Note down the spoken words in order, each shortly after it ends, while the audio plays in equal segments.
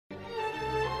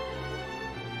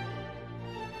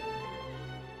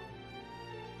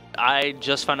I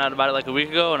just found out about it like a week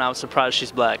ago, and I was surprised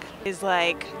she's black. Is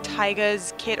like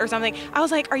Tyga's kid or something. I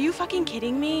was like, are you fucking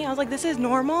kidding me? I was like, this is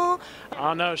normal. I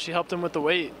don't know, she helped him with the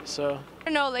weight, so. I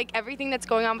don't know, like everything that's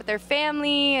going on with their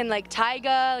family and like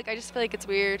Tyga, like I just feel like it's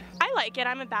weird. I like it,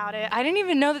 I'm about it. I didn't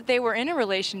even know that they were in a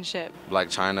relationship. Blac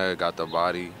Chyna got the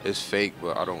body. It's fake,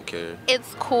 but I don't care.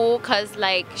 It's cool because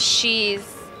like she's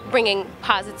bringing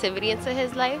positivity into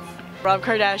his life. Rob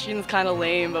Kardashian's kind of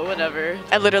lame, but whatever.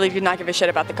 I literally do not give a shit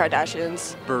about the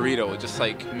Kardashians. Burrito, just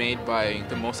like made by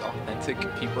the most authentic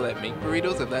people that make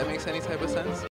burritos, if that makes any type of sense.